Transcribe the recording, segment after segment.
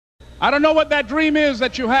I don't know what that dream is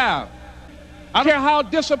that you have. I don't care how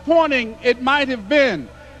disappointing it might have been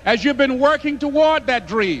as you've been working toward that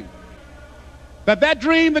dream. That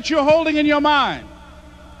dream that you're holding in your mind,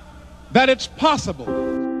 that it's possible.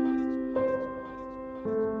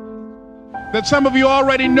 That some of you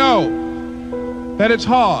already know that it's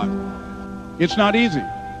hard. It's not easy.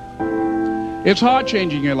 It's hard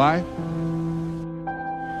changing your life.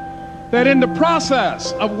 That in the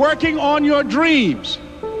process of working on your dreams,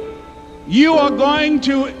 you are going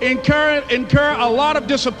to incur a lot of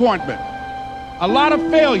disappointment, a lot of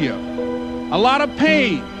failure, a lot of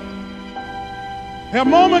pain. There are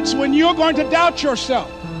moments when you're going to doubt yourself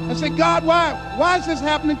and say, God, why is this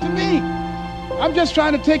happening to me? I'm just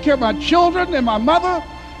trying to take care of my children and my mother.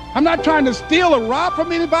 I'm not trying to steal or rob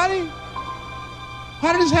from anybody.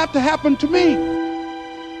 Why did this have to happen to me?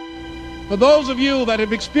 For those of you that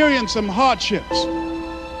have experienced some hardships,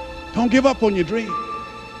 don't give up on your dream.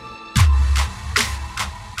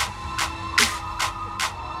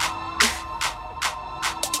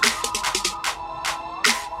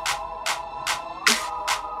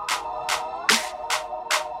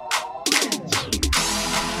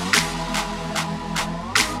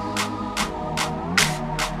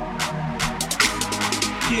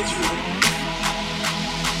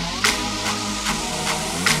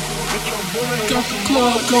 Got the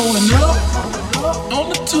club going up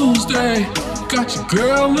on a Tuesday. Got your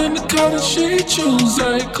girl in the cut and she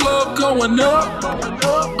Tuesday. Club going up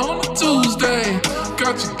on a Tuesday.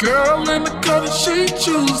 Got your girl in the cut and she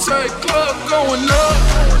Tuesday. Club going up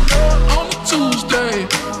on a Tuesday.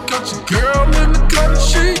 Got your girl in the cut and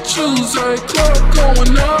she Tuesday. Club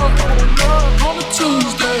going up on a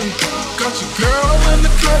Tuesday. Got your girl in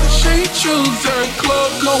the cut and she Tuesday.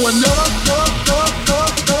 Club going up.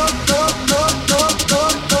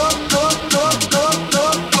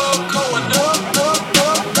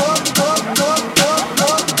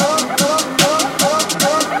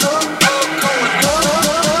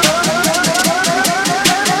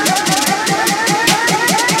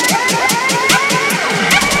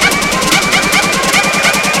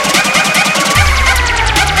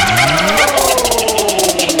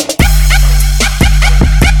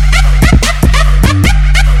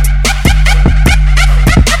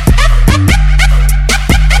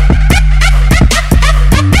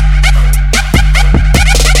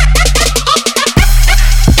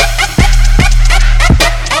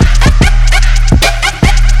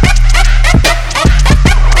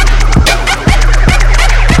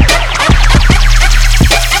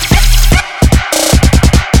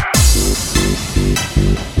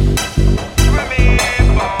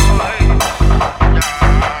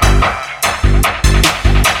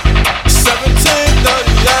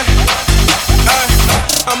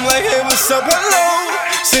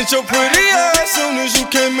 Your pretty ass soon as you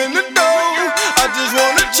came in the door. I just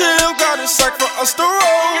wanna chill, got a sack for us to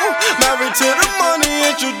roll. Married to the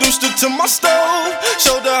money, introduced her to my stove.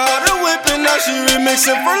 Showed her how to whip it, now she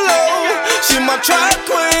remixing for low. She my track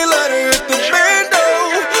queen, let her hit the bando.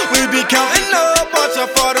 We be counting up, watch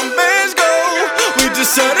how far them bands go. We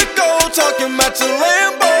just set it go, talking matching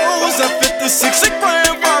Lambos. At 56 a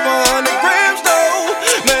gram, 500 grams though.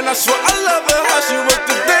 Man, I swear I love her, how she work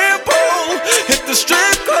the damn pole. Hit the strip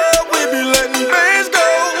club, we be letting bands go.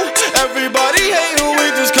 Everybody hatin', we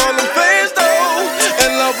just call them fans though.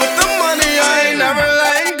 In love with the money, I ain't never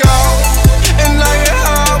letting go. And I get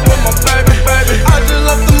high with my baby. I just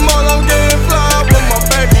left the mall, I'm getting fly with my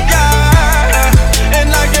baby, yeah. And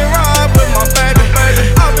I get ride with my baby.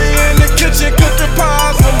 I be in the kitchen cooking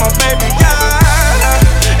pies with my baby,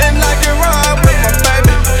 yeah. And I get ride with my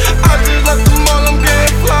baby. I just left the mall, I'm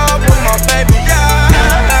getting fly with my baby,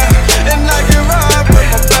 yeah. And I get ride with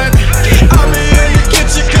my baby. I be in the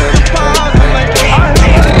kitchen cooking pies with my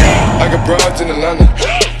baby. I got broads in Atlanta,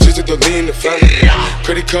 just to throw in the family.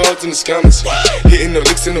 Credit cards in the scammers, hitting the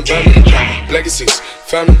licks in the van. Legacies,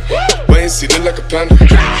 family, wait and see, look like a panda.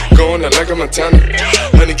 Going out like a Montana,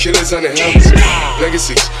 honey killers on the helmets.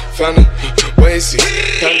 Legacies, family, wait and see,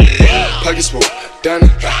 panda. Pockets full, Danny,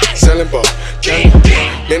 selling ball, candy.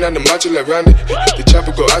 Man on the macho like Randy, the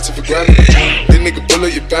chopper go out to for granted. This nigga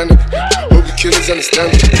bullet, you bandit. Hope the killers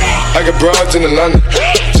understand it. I got broads in Atlanta,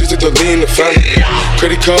 just to throw in the family.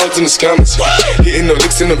 Credit cards in the scammers, hitting the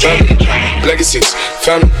licks in the van. Legacies,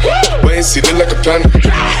 family, wait and see, look like a panda.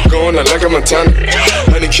 Going out like a Montana,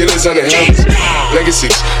 honey killers on the helmets.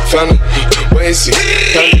 Legacies, family, wait and see,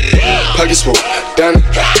 panda. Pockets full, Danny,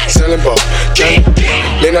 selling ball, candy.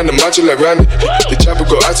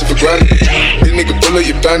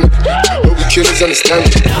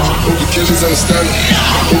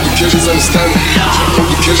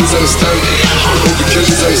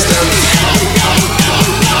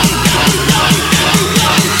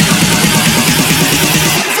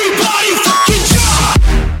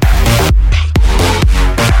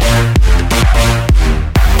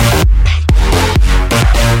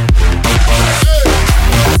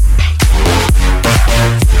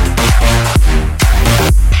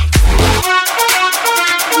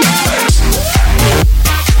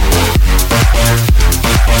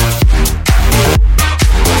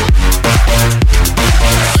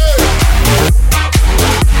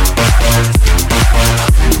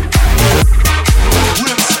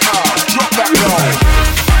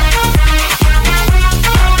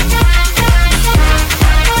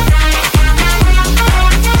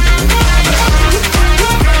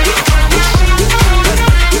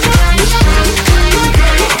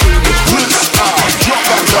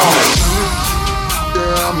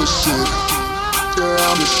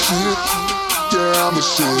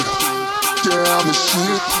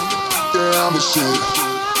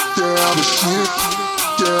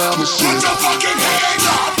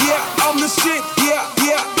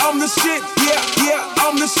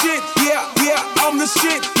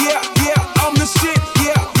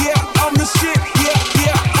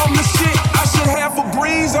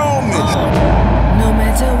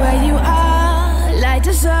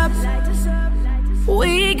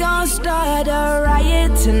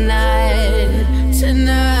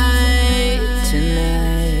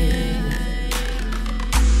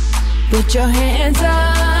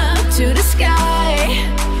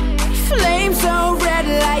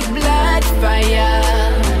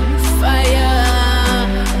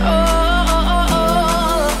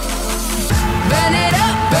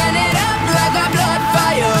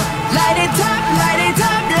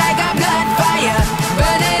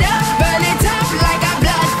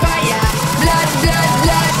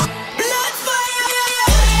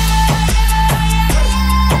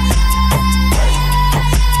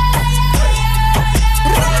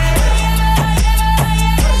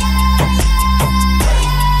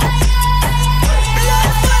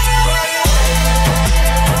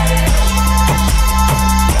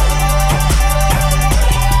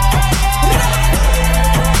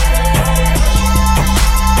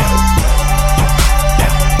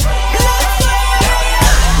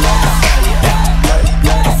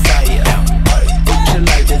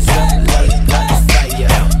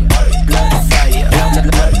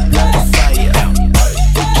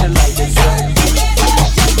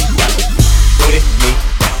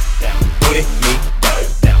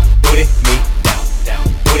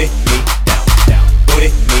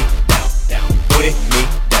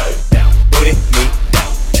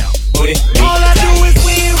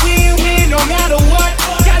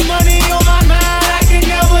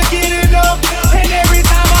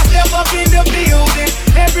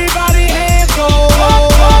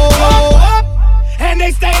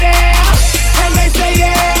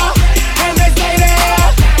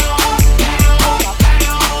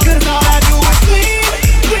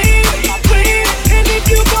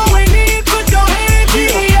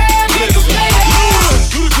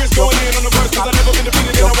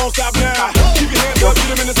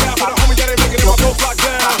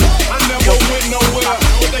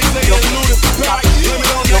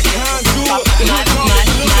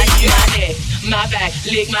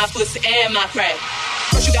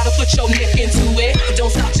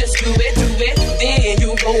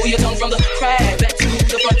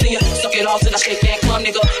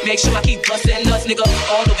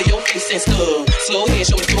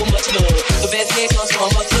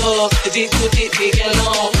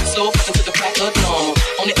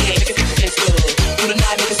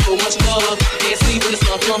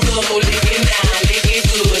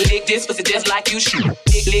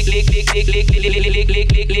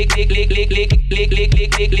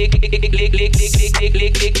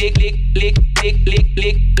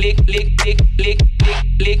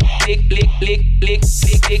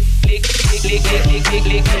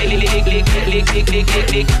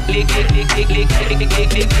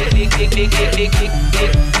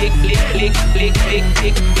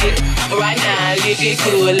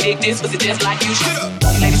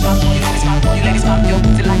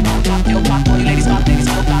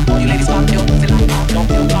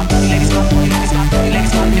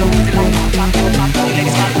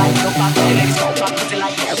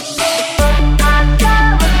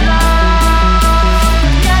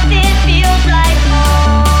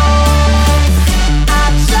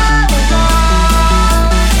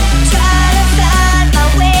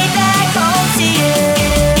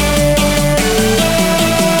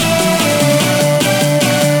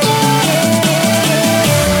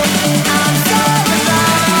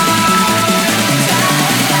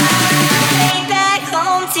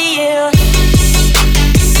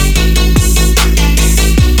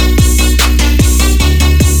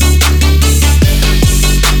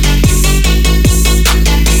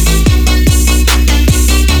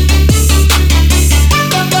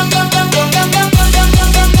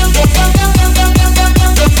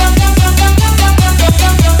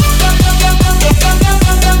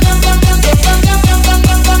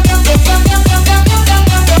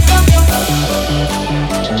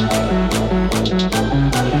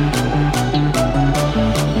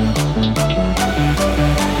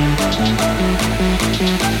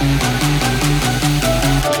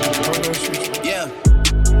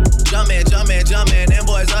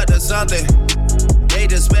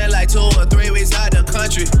 2 or 3 weeks out the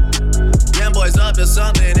country. Them boys up to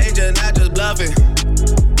something, they just not just bluffing.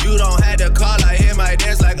 You don't have to call, I hear my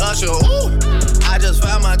dance like Usher. Ooh, I just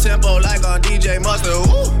found my tempo like on DJ Mustard.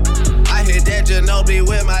 Ooh, I hit that Ginobili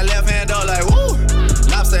with my left hand, though, like woo.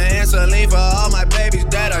 Lobster and saline for all my babies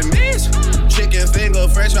that I miss. Chicken finger,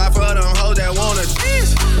 french fry for them hoes that wanna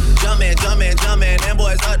dance. Jumpin', jumpin', jumpin', them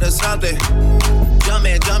boys up to something.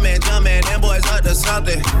 Jumpin', jumpin', jumpin', them boys up to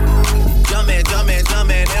something. Jumpin', jumpin',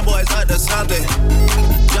 jumpin', them boys up to something.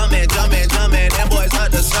 Jumpin', jumpin', jumpin', them boys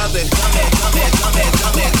up to something. Jumpin', jumpin',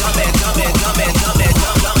 jumpin', jumpin', jumpin', jumpin', jumpin', jumpin',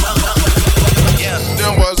 jumpin', yeah.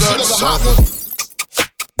 Them boys up to something.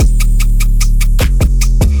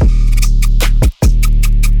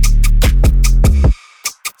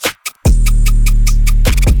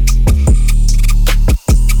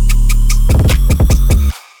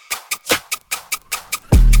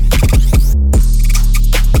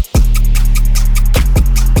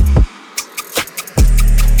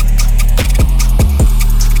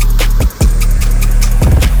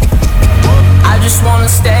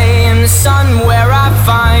 Sun where I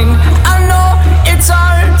find, I know it's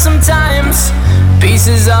hard sometimes.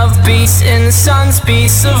 Pieces of peace in the sun's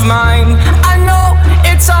peace of mind. I know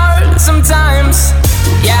it's hard sometimes.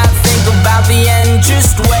 Yeah, I think about the end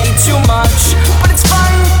just way too much, but it's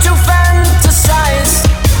fun to fantasize.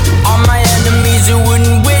 All my enemies who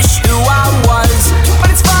wouldn't wish who I was, but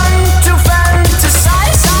it's fun to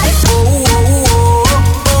fantasize. Oh, oh,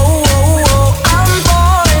 oh, oh, oh, oh, I'm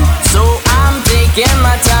boring, so I'm taking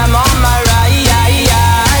my time on my ride.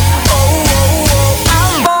 Oh, oh, oh,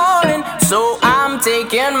 I'm boring, so I'm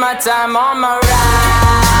taking my time on my ride.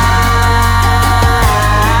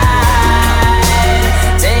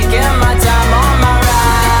 Taking my time on my ride.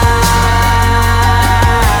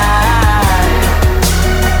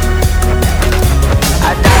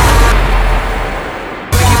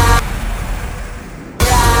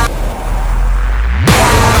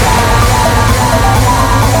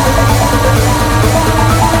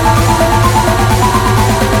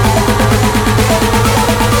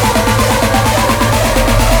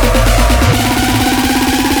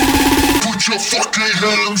 Put your fucking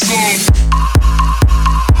hands up.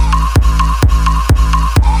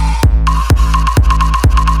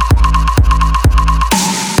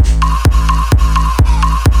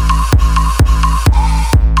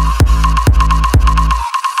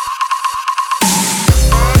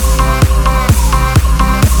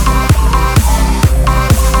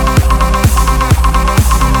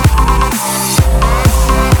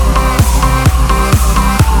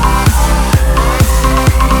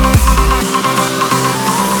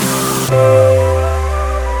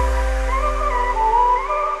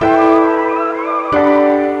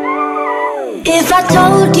 If I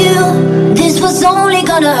told you this was only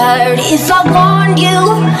gonna hurt, if I warned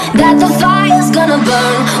you that the fire's gonna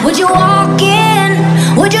burn, would you walk in?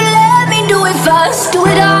 Would you let me do it first? Do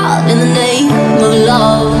it all in the name of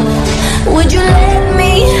love. Would you let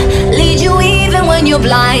me lead you even when you're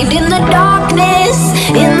blind? In the darkness,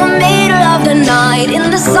 in the middle of the night,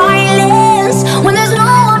 in the silence, when there's no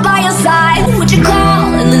one by your side, would you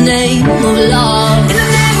call in the name of love? In the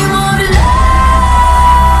name of love,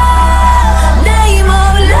 name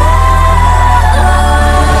of love,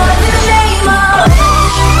 in the name of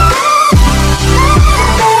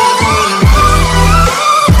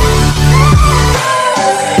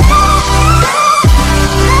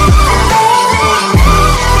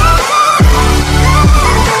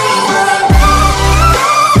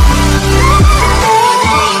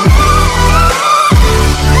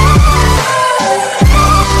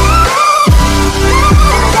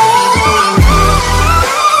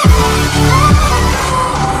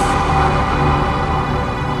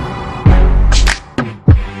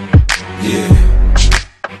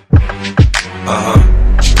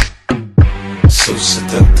So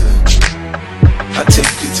seductive. I take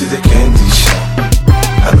you to the candy shop.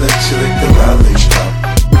 I let you lick the lollipop.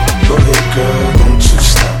 Go ahead, girl, don't you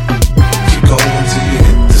stop. Keep going till you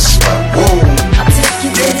hit the spot. Whoa.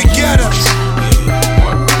 David Guetta,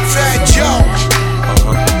 Fat Joe,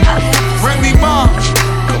 Remy Ma.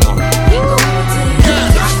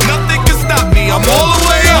 Nothing can stop me. I'm all the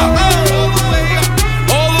way up.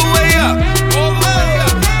 All the way up.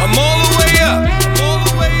 I'm all the way up.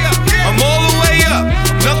 I'm all the way up.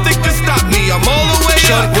 Nothing can stop me. I'm all the way up.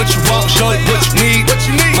 Show it what you want, show it what you need.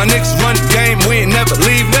 My niggas run the game, we ain't never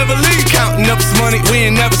leave. Counting up this money, we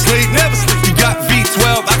ain't never sleep. You got V12,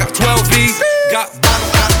 I got 12 V's. Got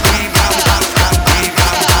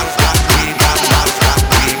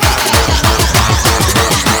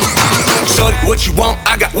show it what you want,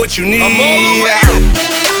 I got what you need. I'm all the way up.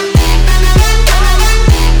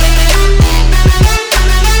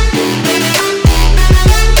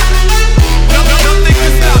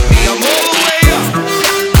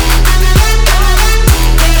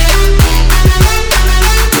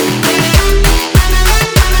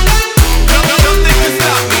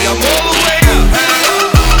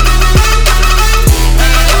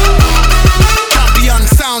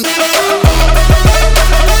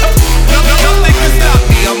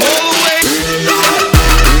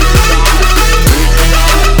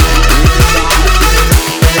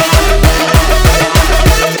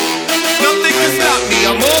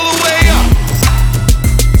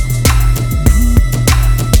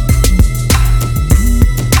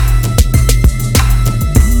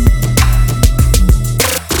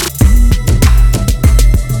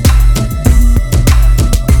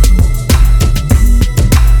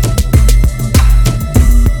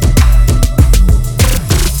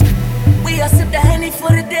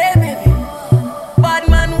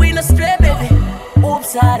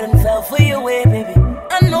 Oops, I done fell for your way, baby.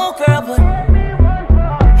 I know, girl, but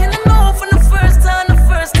and I know from the first time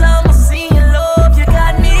I seen your love, you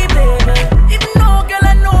got me, baby. Even though, girl,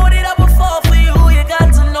 I know that I would fall for you, you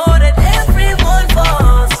got to know that everyone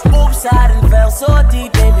falls. Oops, I done fell so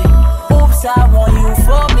deep, baby. Oops, I want you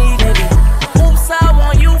for me, baby. Oops, I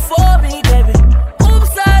want you for me, baby.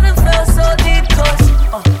 Oops, I done fell so deep, cause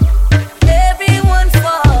everyone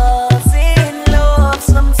falls in love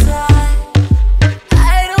sometimes.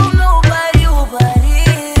 I don't know about you, but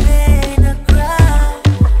it ain't a crime.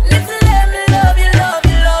 If you let me love you, love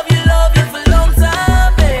you, love you, love you for a long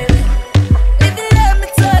time, baby. If you let me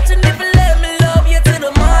touch and if you let me love you to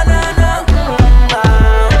the morning,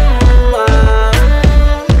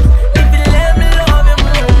 if you let me love you,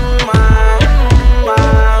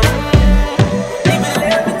 if you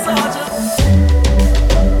let me touch you.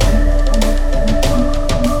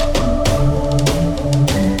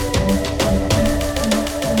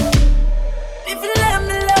 If you let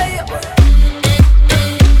me love you.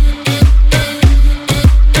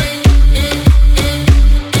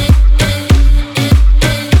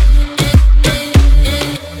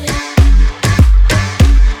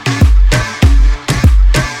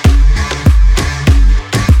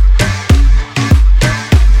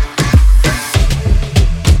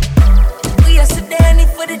 We are sedating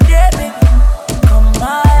for the day, baby. Come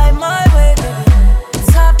my way, baby.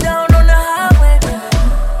 Top down on the highway, baby.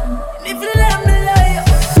 And if you let me love you.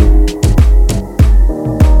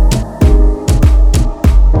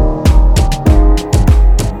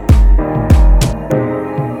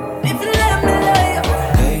 If you let me love you.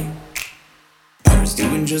 Hey, I was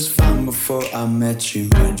doing just fine before I met you.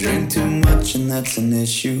 I drink too much and that's an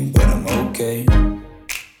issue, but I'm okay.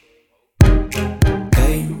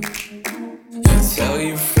 Hey, you tell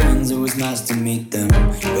your friends it was nice to meet them,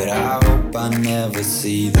 but I hope I never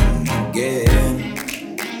see them again.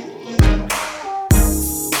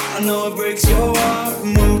 I know it breaks your heart.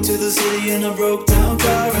 Moved to the city in a broke down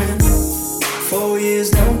car and 4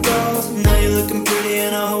 years no calls. Now you're looking pretty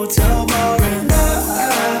in a hotel bar and I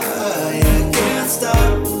can't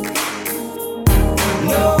stop.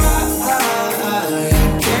 No, I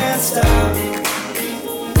can't stop.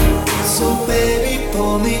 So baby,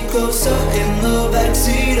 pull me closer in the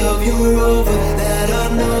backseat of your Rover that I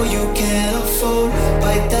know you can't afford.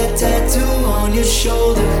 Bite that tattoo on your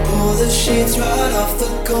shoulder. Pull the sheets right off the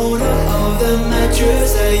corner of the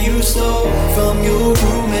mattress that you stole from your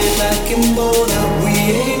roommate back in Boulder. We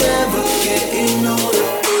ain't ever getting older.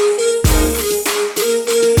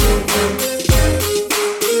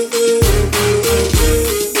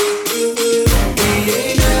 We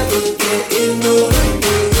ain't ever getting older.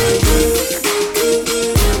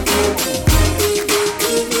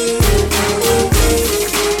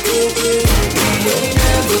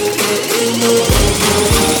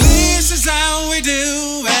 This is how we do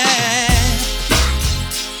it.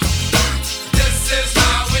 This is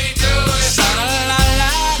how we do it.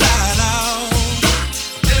 Sha-la-la-la-la-la.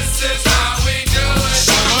 This is how we do it.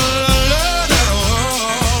 Sha-la-la-la-la.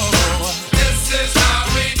 This is how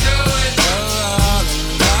we do it.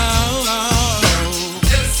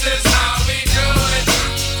 This is how we do it.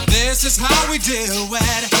 This is how we do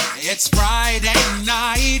it. It's Friday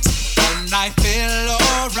night and I feel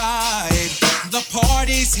alright. The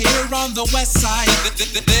party's here on the west side.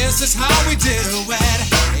 This is how we do it.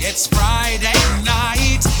 It's Friday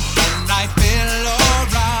night and I feel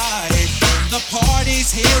alright. The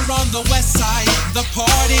party's here on the west side. The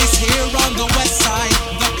party's here on the west side.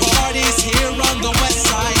 The party's here on the west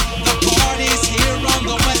side. The party's here on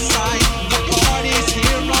the west side. The party's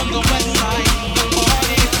here on the west side. The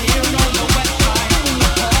party's here on the west side. The party's here on the west side.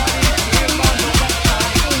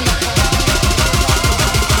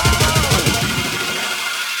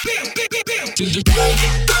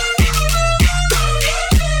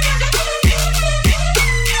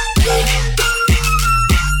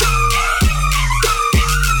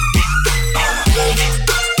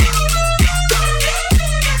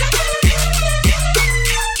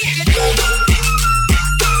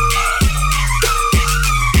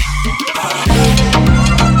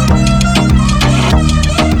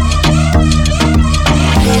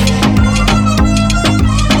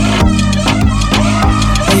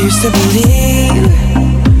 I used to believe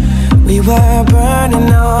we were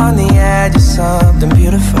burning on the edge of something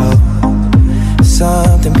beautiful,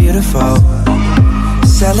 something beautiful.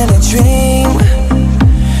 Selling a dream,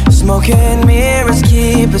 smoking mirrors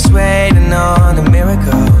keep us waiting on a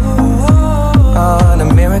miracle, on a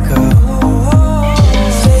miracle.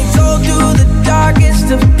 Say go through the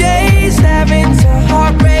darkest of days, having to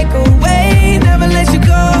heartbreak away. Never let you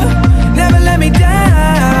go, never let me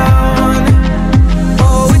down. Oh,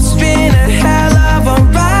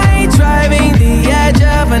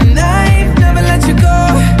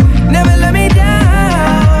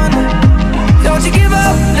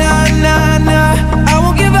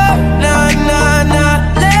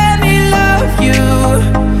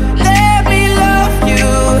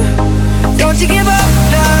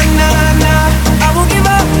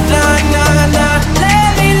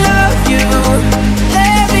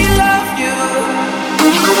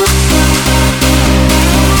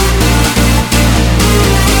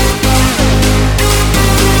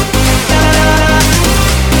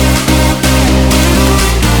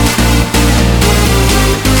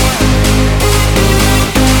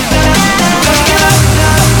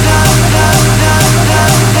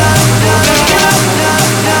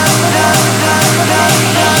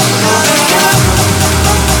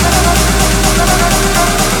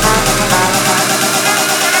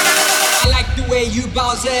 and you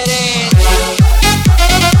bounce that ass.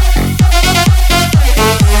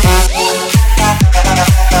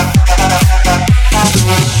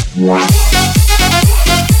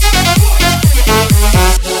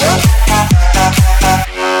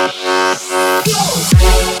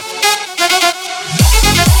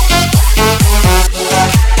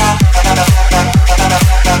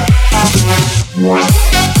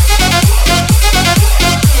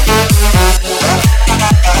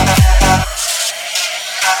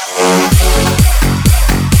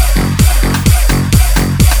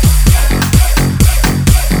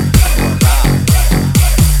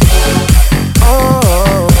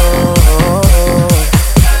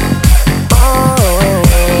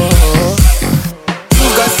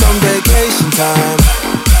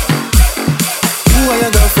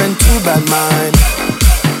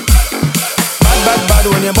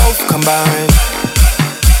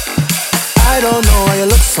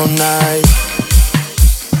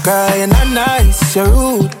 You're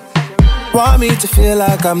rude. Want me to feel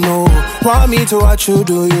like I'm new. Want me to watch you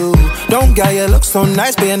do you. Don't get you look so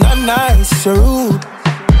nice, but you're not nice. You're rude.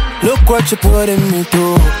 Look what you're putting me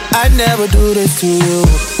through. I never do this to you.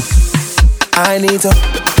 I need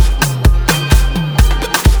to.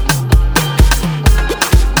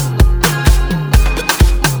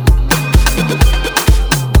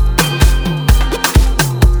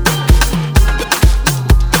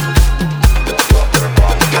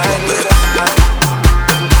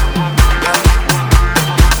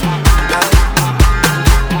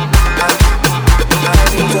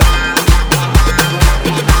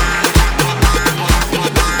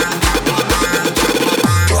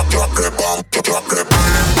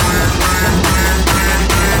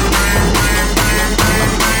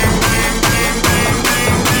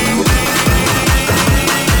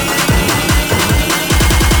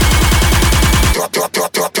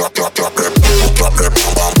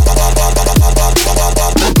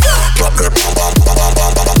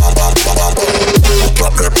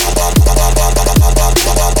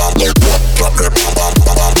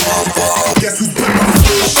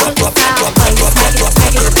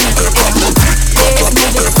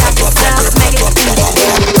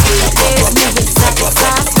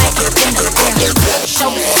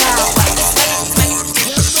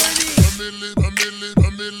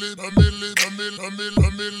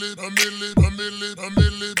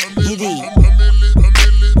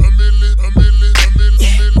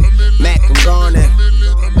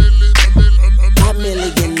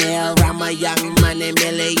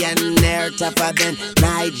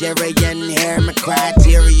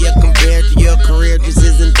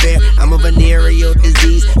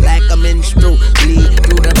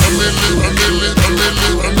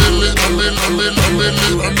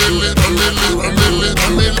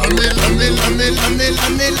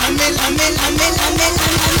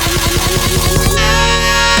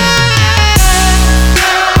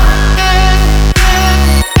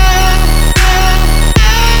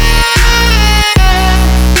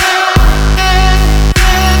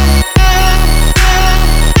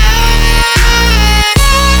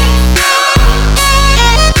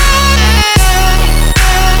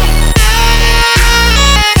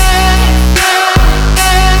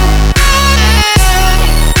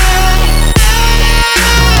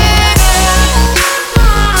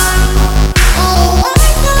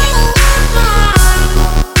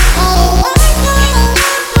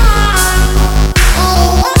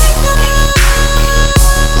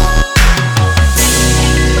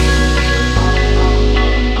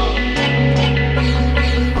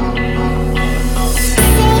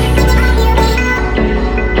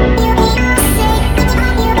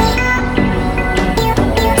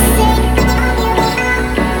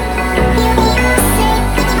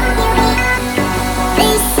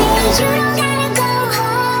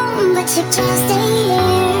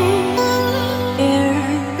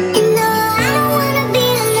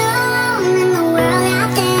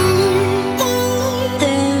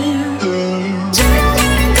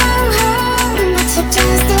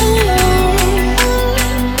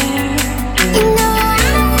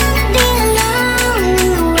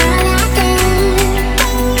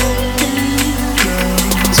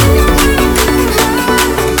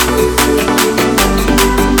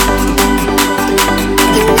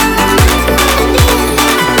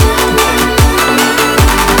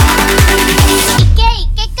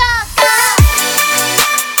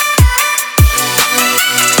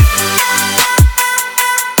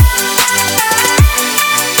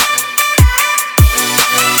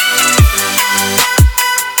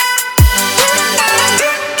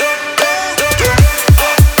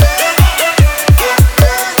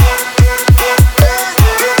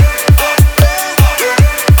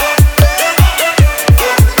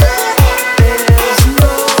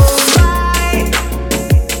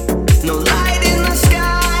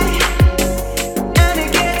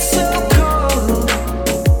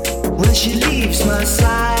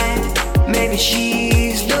 Maybe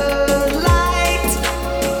she's the light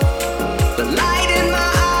in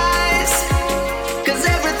my eyes. 'Cause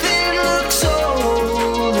everything looks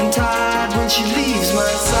old and tired when she leaves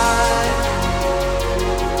my side.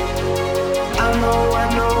 I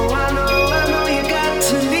know you got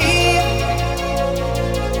to leave.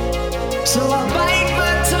 So I bite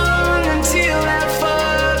my tongue until that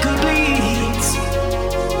fucker bleeds.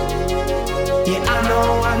 Yeah, I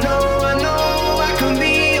know I can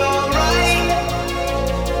be alright.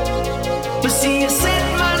 But see, you set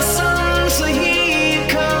my sun, so here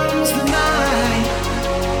comes the night.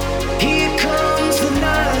 Here comes the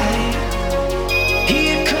night.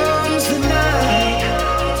 Here comes the night.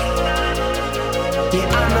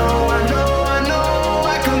 Yeah, I know